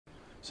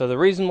So the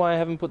reason why I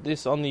haven't put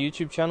this on the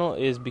YouTube channel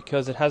is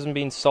because it hasn't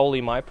been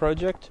solely my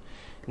project.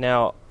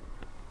 Now,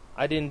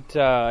 I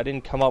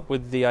didn't come up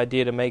with the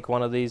idea to make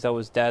one of these. That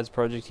was Dad's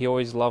project. He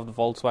always loved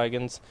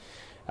Volkswagens,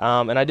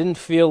 and I didn't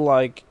feel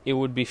like it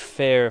would be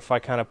fair if I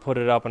kind of put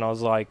it up and I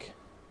was like,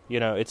 you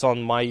know, it's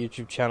on my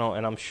YouTube channel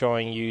and I'm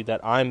showing you that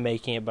I'm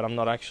making it, but I'm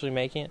not actually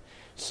making it.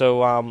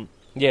 So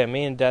yeah,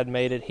 me and Dad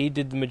made it. He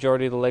did the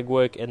majority of the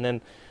legwork, and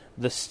then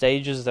the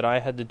stages that I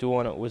had to do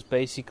on it was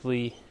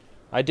basically,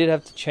 I did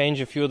have to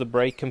change a few of the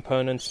brake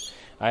components.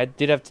 I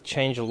did have to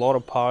change a lot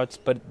of parts,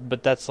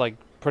 but that's like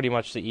pretty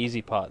much the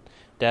easy part.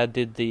 Dad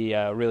did the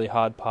really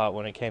hard part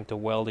when it came to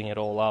welding it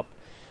all up.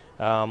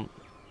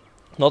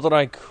 Not that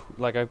I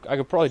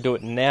could probably do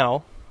it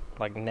now,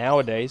 like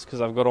nowadays,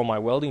 because I've got all my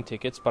welding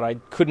tickets, but I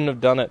couldn't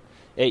have done it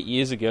 8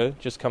 years ago,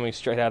 just coming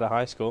straight out of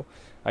high school.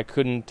 I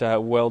couldn't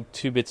weld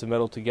two bits of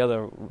metal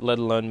together, let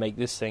alone make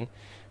this thing.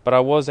 But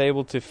I was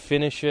able to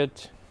finish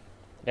it,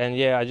 and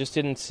yeah, I just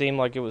didn't seem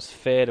like it was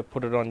fair to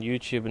put it on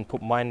YouTube and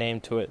put my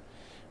name to it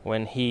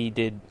when he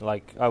did,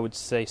 like, I would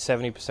say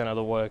 70% of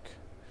the work.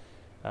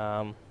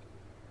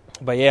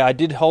 But yeah, I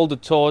did hold the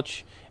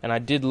torch, and I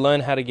did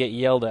learn how to get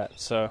yelled at,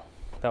 so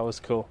that was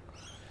cool.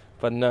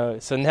 But no,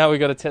 so now we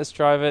got to test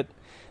drive it,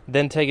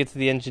 then take it to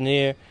the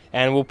engineer,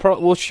 and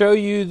we'll show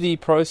you the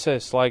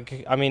process.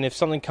 Like, I mean, if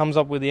something comes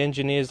up with the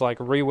engineers, like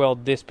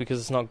re-weld this because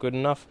it's not good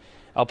enough,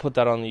 I'll put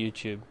that on the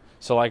YouTube.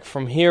 So like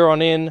from here on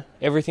in,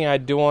 everything I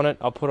do on it,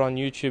 I'll put on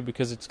YouTube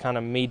because it's kind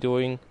of me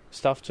doing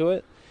stuff to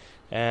it.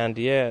 And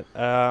yeah,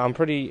 I'm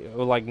pretty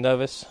like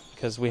nervous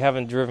because we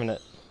haven't driven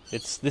it.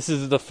 This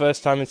is the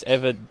first time it's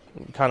ever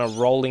kind of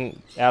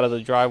rolling out of the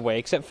driveway,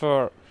 except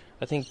for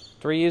I think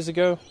 3 years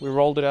ago we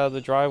rolled it out of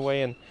the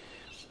driveway, and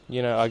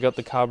you know, I got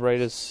the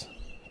carburetors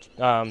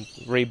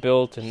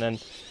rebuilt, and then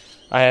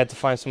I had to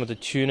find someone to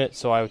tune it,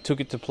 so I took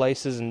it to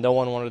places and no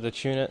one wanted to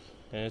tune it,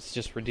 and it's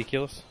just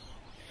ridiculous.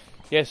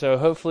 Yeah, so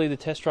hopefully the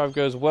test drive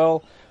goes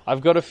well.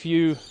 I've got a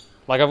few,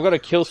 like I've got a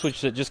kill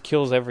switch that just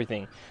kills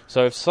everything.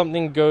 So if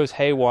something goes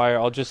haywire,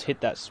 I'll just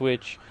hit that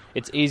switch.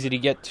 It's easy to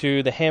get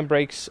to. The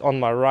handbrake's on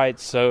my right,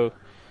 so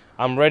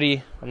I'm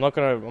ready. I'm not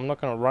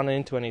gonna run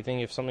into anything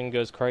if something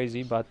goes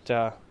crazy, but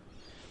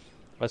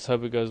let's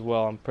hope it goes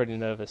well. I'm pretty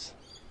nervous.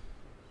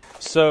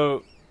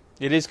 So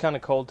it is kind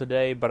of cold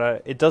today,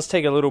 but it does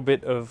take a little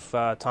bit of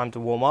time to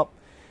warm up.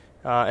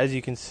 As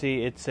you can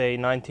see, it's a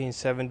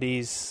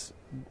 1970s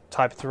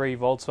Type 3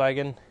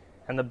 Volkswagen,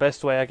 and the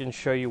best way I can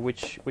show you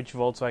which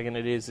Volkswagen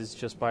it is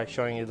just by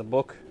showing you the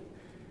book.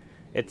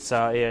 It's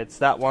yeah, it's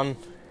that one.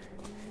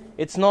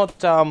 It's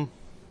not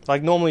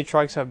like normally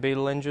trikes have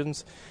Beetle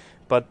engines,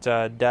 but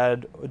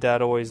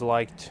Dad always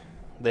liked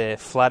the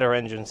flatter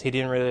engines. He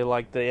didn't really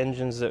like the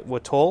engines that were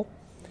tall.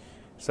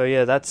 So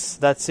yeah,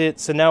 that's it.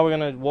 So now we're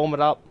gonna warm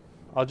it up.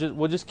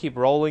 We'll just keep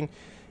rolling,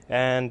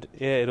 and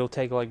yeah, it'll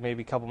take like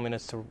maybe a couple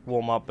minutes to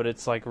warm up, but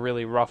it's like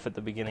really rough at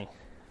the beginning.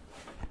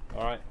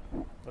 All right,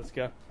 let's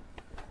go.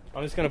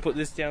 I'm just gonna put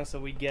this down so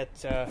we get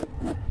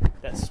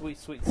that sweet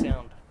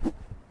sound.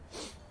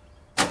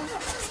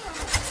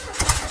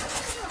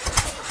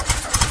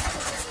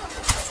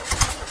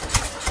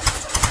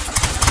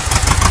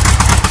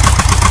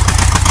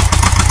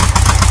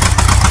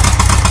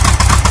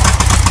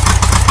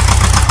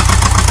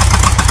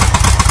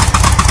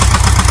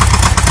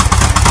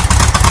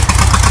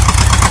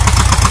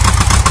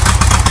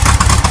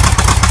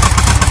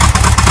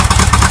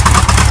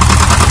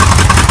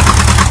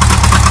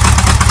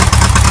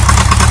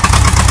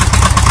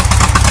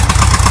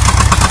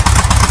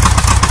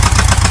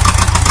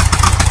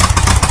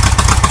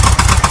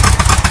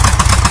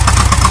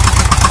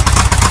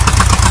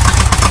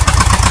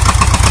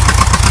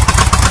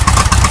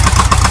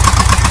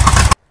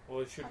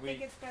 I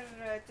think it's better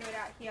to do it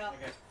out here,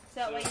 okay. So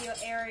that way you're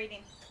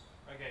aerating.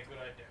 Okay, good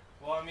idea.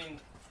 Well, I mean,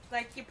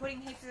 like you're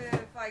putting heaps of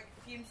like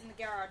fumes in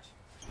the garage.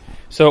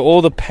 So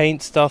all the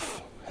paint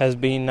stuff has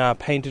been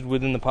painted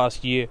within the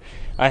past year.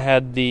 I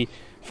had the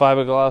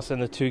fiberglass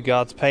and the two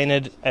guards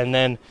painted, and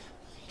then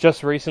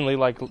just recently,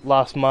 like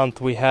last month,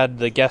 we had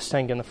the gas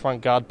tank and the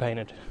front guard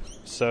painted.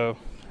 So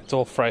it's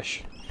all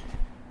fresh.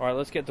 All right,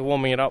 let's get to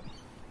warming it up.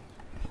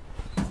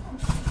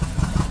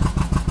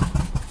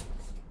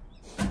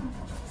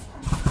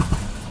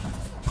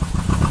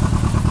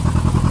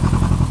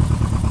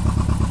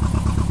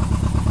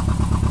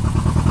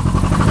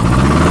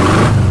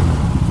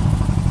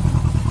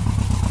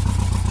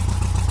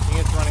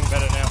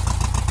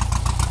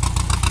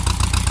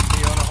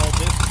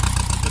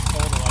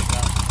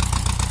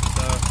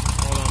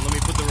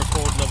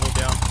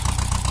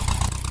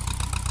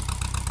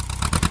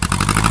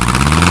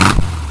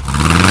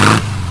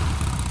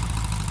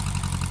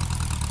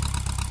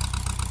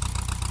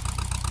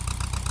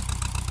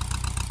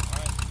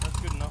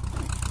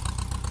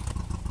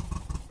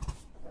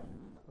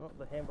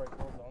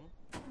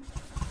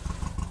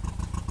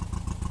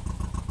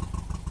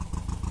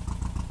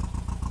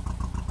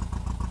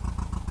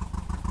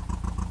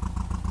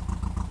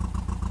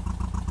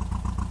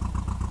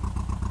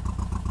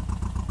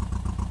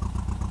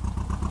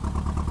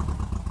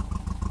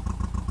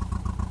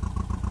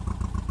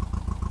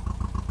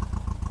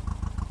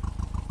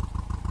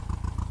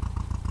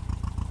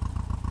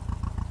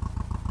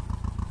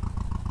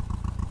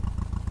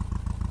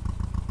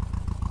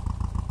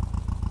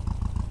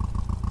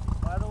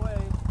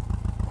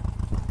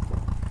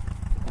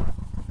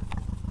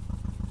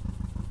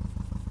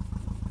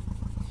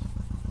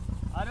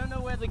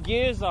 the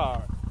gears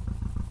are.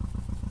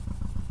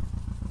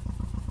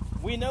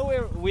 We know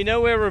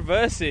where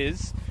reverse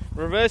is.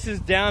 Reverse is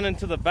down and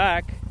to the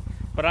back,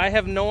 but I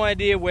have no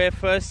idea where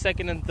first,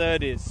 second, and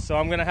third is. So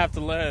I'm gonna have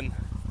to learn.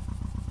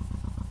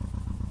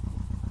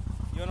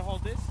 You wanna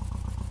hold this?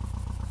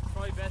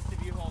 Probably best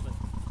if you hold it.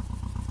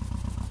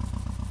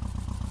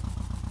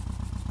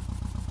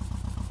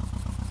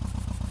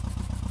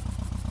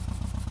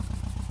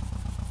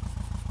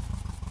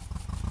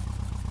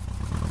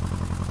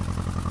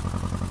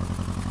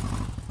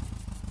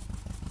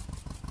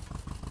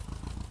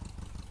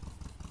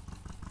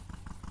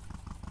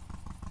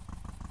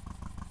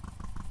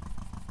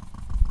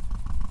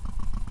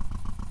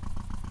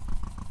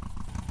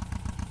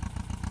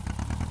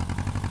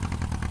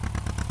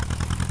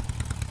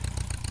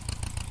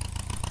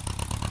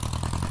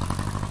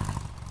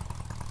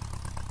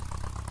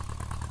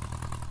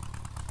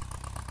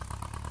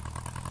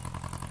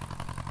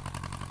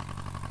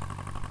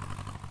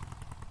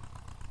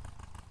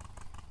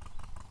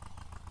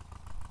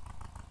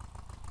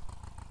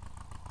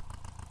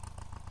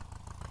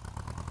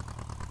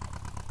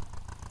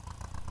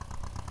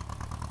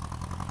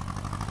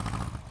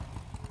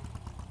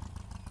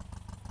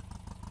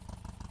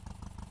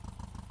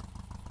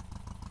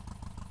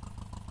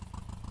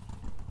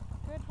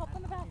 Good, hop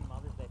on the back.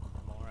 Mother's Day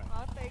tomorrow.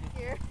 Oh, thank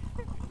you.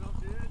 Just leave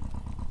it here.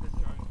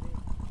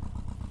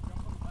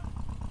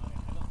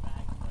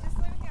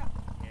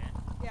 Yeah.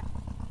 Yeah.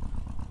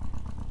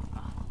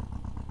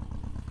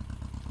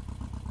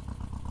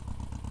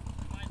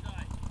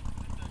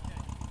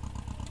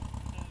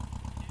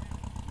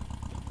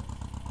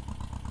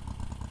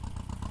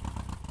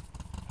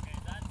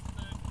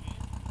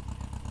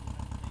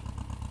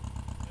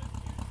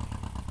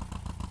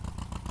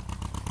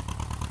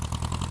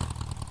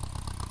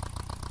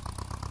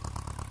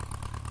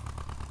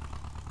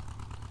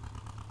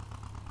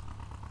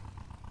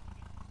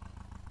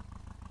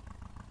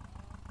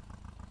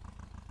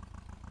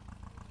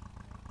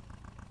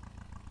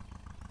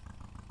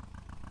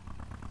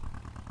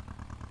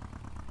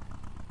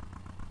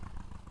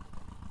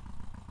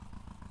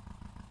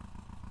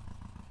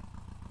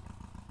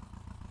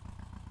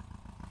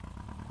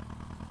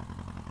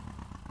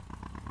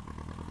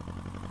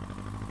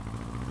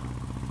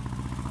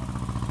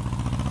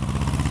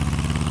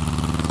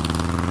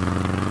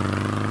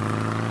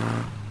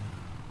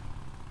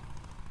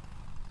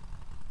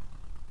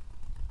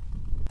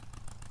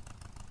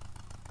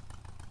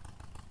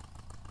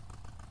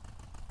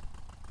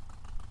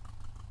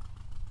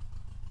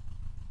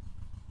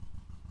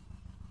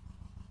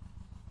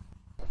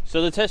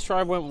 So the test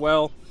drive went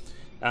well.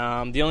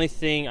 The only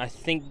thing, I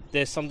think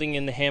there's something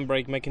in the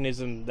handbrake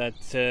mechanism that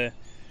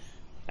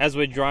as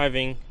we're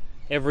driving,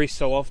 every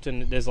so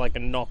often there's like a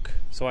knock.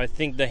 So I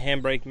think the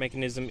handbrake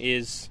mechanism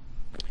is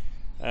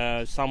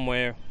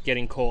somewhere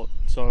getting caught.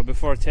 So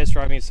before I test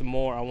driving it some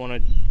more, I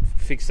want to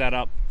fix that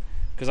up,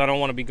 because I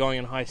don't want to be going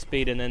at high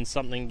speed and then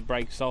something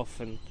breaks off,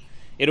 and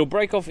it'll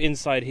break off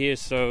inside here,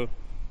 so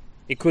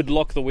it could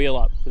lock the wheel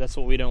up. That's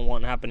what we don't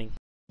want happening.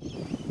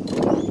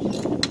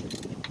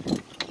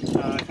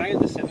 Can I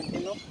get the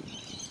 17 though?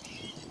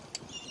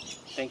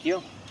 Thank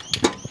you.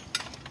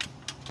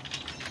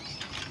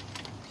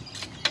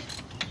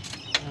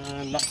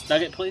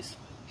 Nugget, please.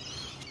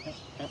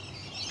 Yep.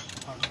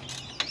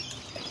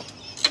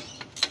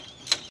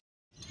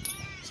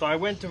 So I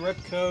went to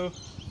Repco,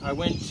 I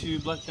went to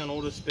Blacktown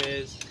Auto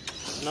Spares.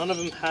 None of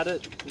them had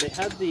it. They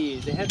had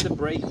the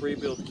brake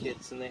rebuild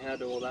kits and they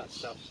had all that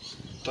stuff.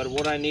 But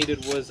what I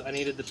needed was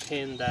the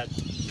pin that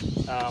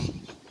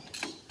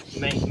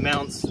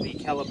mounts the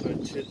caliper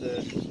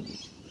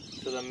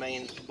to the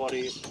main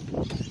body,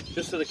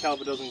 just so the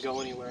caliper doesn't go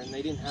anywhere, and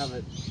they didn't have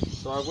it.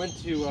 So I went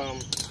to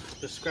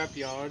the scrap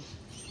yard,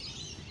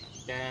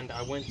 and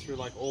I went through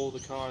like all the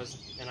cars,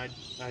 and I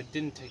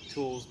didn't take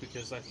tools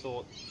because I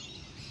thought,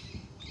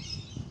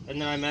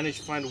 and then I managed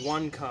to find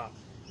one car,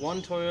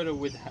 one Toyota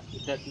with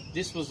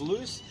this was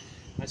loose.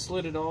 I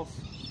slid it off.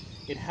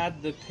 It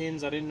had the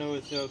pins. I didn't know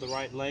if they were the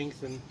right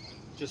length, and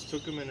just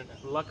took them, and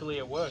luckily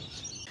it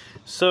worked.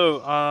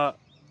 So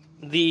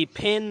the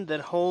pin that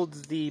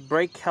holds the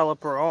brake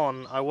caliper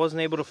on, I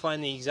wasn't able to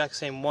find the exact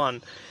same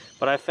one,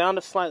 but I found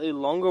a slightly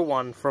longer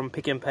one from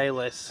Pick and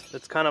Payless.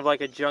 It's kind of like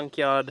a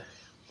junkyard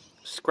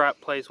scrap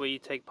place where you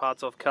take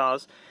parts off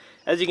cars.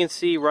 As you can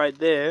see right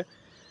there,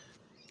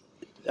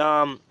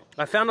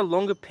 I found a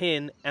longer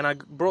pin and I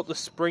brought the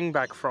spring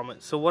back from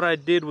it. So what I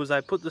did was I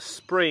put the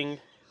spring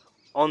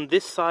on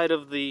this side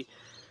of the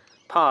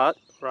part,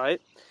 right?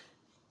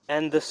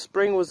 And the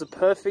spring was the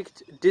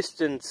perfect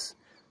distance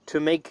to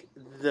make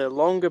the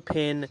longer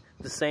pin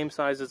the same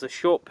size as a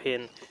short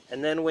pin.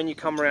 And then when you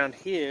come around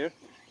here,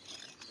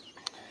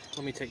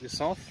 let me take this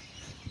off.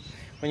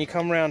 When you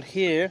come around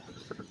here,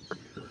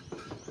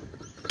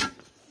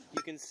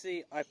 you can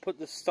see I put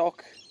the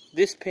stock,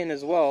 this pin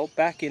as well,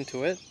 back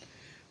into it,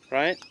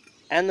 right?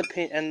 And the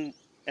pin,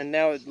 and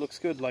now it looks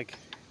good. Like,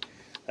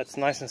 that's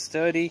nice and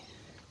sturdy.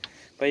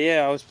 But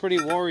yeah, I was pretty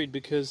worried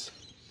because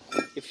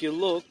if you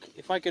look,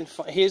 if I can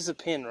find, here's the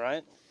pin,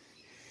 right?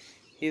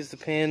 Here's the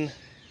pin.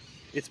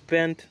 it's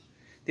bent,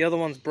 the other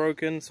one's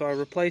broken, so I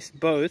replaced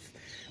both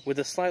with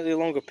a slightly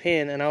longer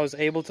pin, and I was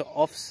able to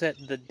offset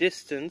the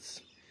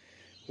distance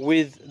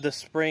with the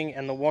spring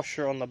and the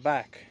washer on the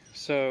back.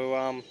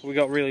 So we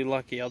got really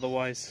lucky,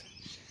 otherwise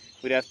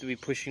we'd have to be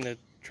pushing the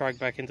trike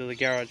back into the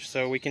garage.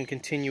 So we can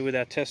continue with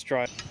our test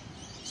drive.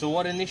 So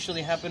what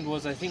initially happened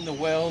was, I think the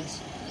welds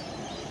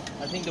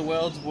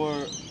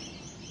were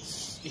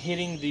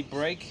hitting the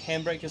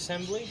handbrake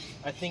assembly.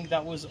 I think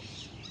that was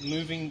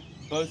moving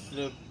both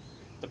the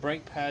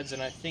brake pads,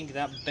 and I think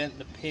that bent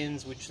the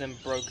pins, which then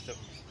broke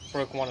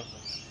one of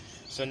them.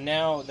 So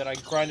now that I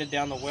grinded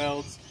down the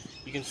welds,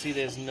 you can see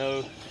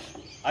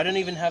I don't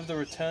even have the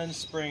return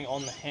spring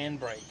on the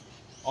handbrake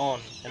on,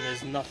 and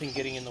there's nothing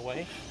getting in the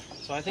way.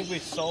 So I think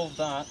we've solved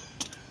that.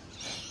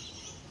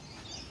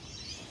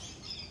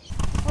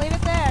 Leave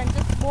it there and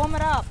just warm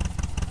it up.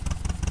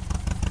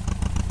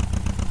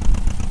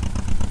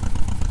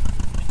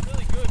 It's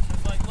really good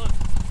because, like, look,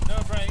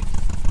 no brakes.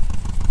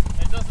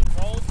 It doesn't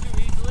roll too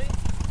easily,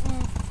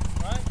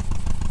 right?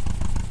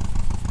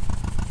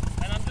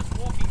 And I'm just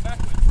walking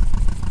backwards.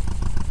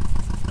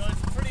 So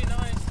it's pretty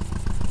nice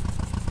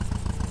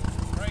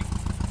brake.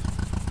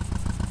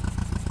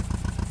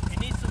 It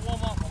needs to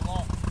warm up a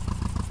lot.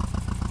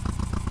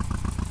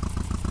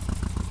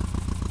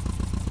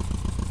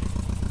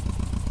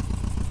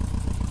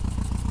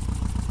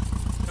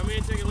 Come here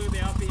and take a look at the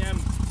RPM.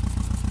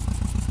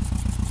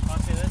 I'll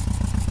see this.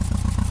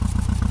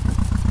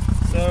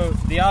 So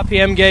the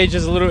RPM gauge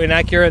is a little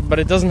inaccurate, but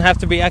it doesn't have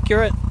to be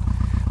accurate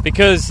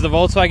because the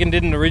Volkswagen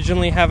didn't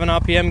originally have an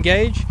RPM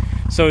gauge.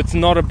 So it's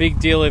not a big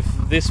deal if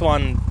this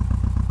one,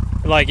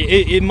 like,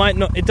 it might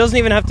not, it doesn't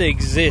even have to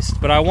exist,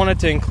 but I wanted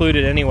to include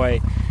it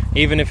anyway,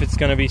 even if it's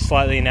going to be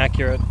slightly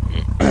inaccurate.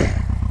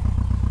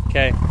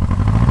 Okay,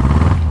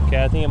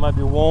 I think it might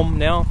be warm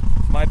now,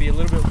 might be a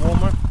little bit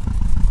warmer.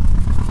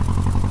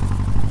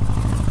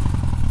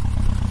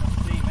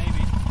 Let's see,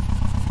 maybe.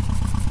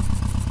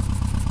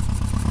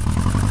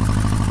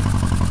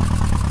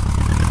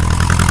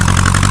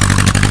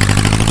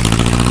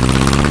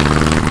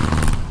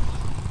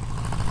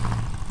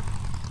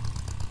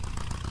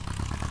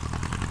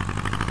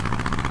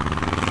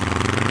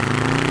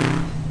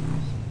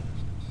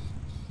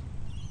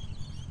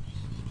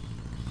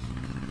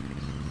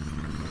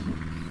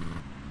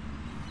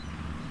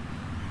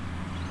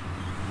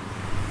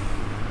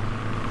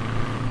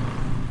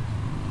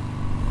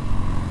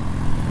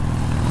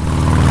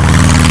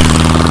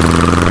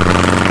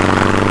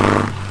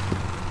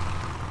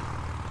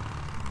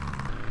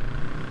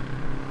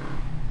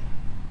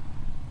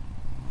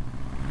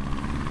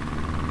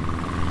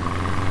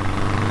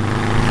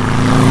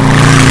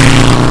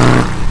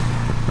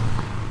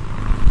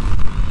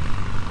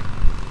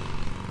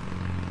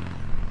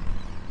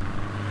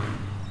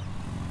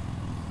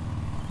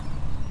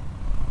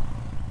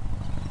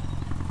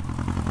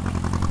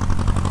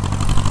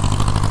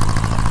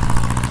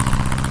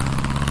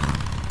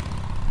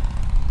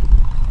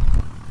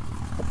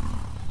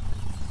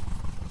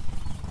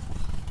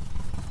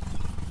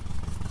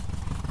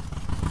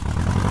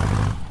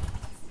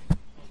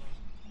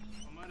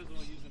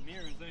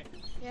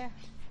 Yeah.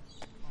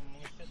 I'm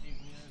going to set these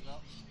mirrors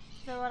up.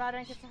 So what, I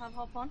don't get to have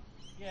hop on?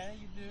 Yeah,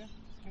 you do. Just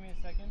give me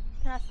a second.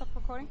 Can I stop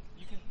recording?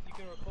 You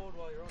can record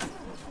while you're on.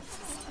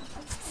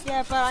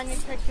 Yeah, but I need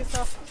to take this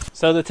off.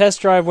 So the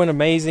test drive went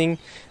amazing.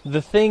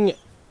 The thing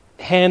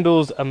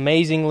handles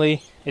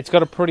amazingly. It's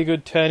got a pretty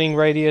good turning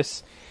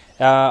radius.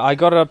 I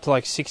got it up to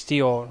like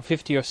 50 or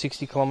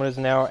 60 kilometers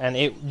an hour, and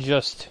it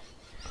just,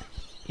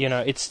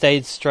 it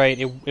stayed straight.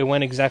 It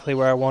went exactly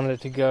where I wanted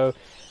it to go.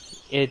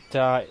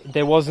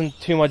 There wasn't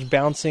too much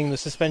bouncing. The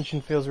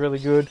suspension feels really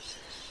good.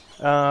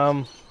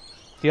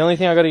 The only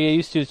thing I got to get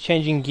used to is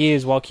changing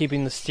gears while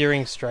keeping the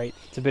steering straight.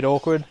 It's a bit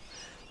awkward.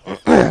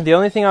 The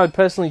only thing I would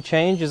personally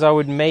change is I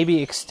would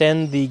maybe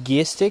extend the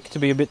gear stick to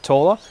be a bit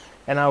taller,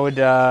 and I would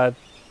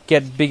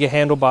get bigger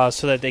handlebars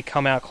so that they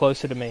come out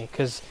closer to me,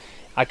 because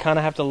I kind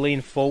of have to lean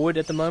forward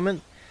at the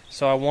moment.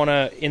 So I want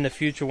to, in the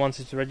future, once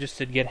it's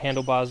registered, get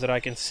handlebars that I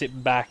can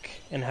sit back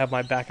and have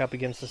my back up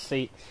against the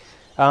seat.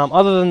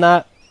 Other than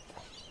that,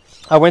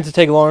 I went to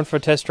take Lauren for a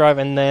test drive,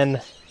 and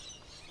then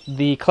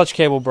the clutch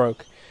cable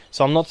broke.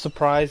 So I'm not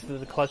surprised that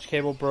the clutch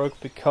cable broke,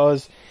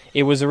 because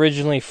it was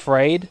originally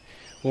frayed.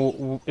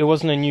 It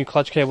wasn't a new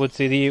clutch cable, it's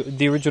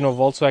the original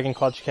Volkswagen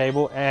clutch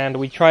cable, and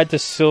we tried to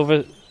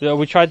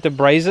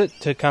braze it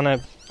to kind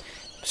of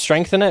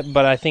strengthen it,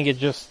 but I think it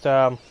just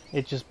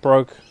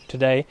broke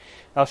today.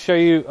 I'll show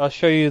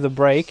you the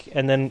brake,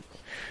 and then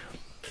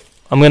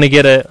I'm gonna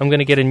get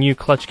a new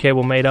clutch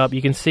cable made up.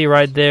 You can see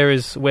right there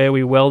is where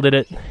we welded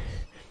it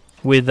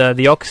with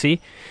the oxy,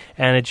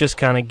 and it just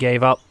kind of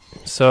gave up.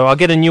 So I'll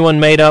get a new one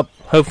made up,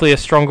 hopefully a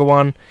stronger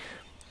one,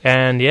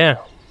 and yeah.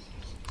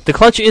 The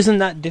clutch isn't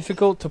that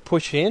difficult to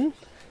push in.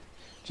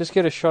 Just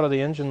get a shot of the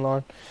engine,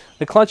 Lauren.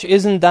 The clutch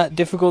isn't that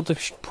difficult to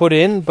put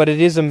in, but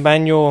it is a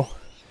manual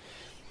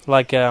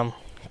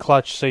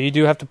clutch, so you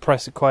do have to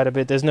press it quite a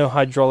bit. There's no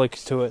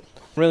hydraulics to it.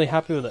 I'm really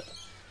happy with it.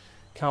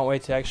 Can't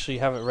wait to actually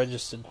have it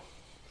registered.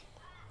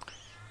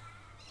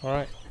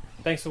 Alright,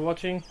 thanks for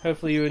watching.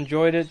 Hopefully you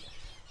enjoyed it.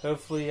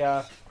 Hopefully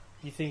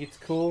you think it's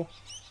cool.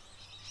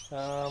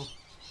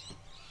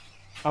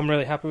 I'm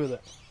really happy with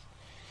it.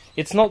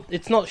 It's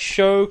not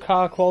show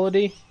car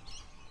quality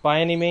by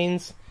any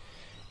means.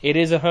 It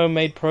is a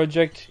homemade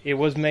project. It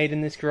was made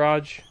in this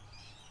garage,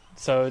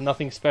 so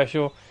nothing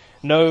special.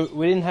 No,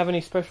 we didn't have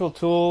any special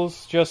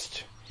tools,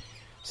 just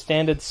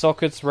standard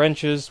sockets,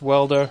 wrenches,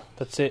 welder,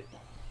 that's it.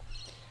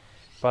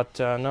 But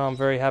no, I'm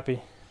very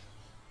happy.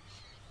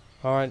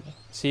 Alright,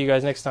 see you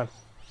guys next time.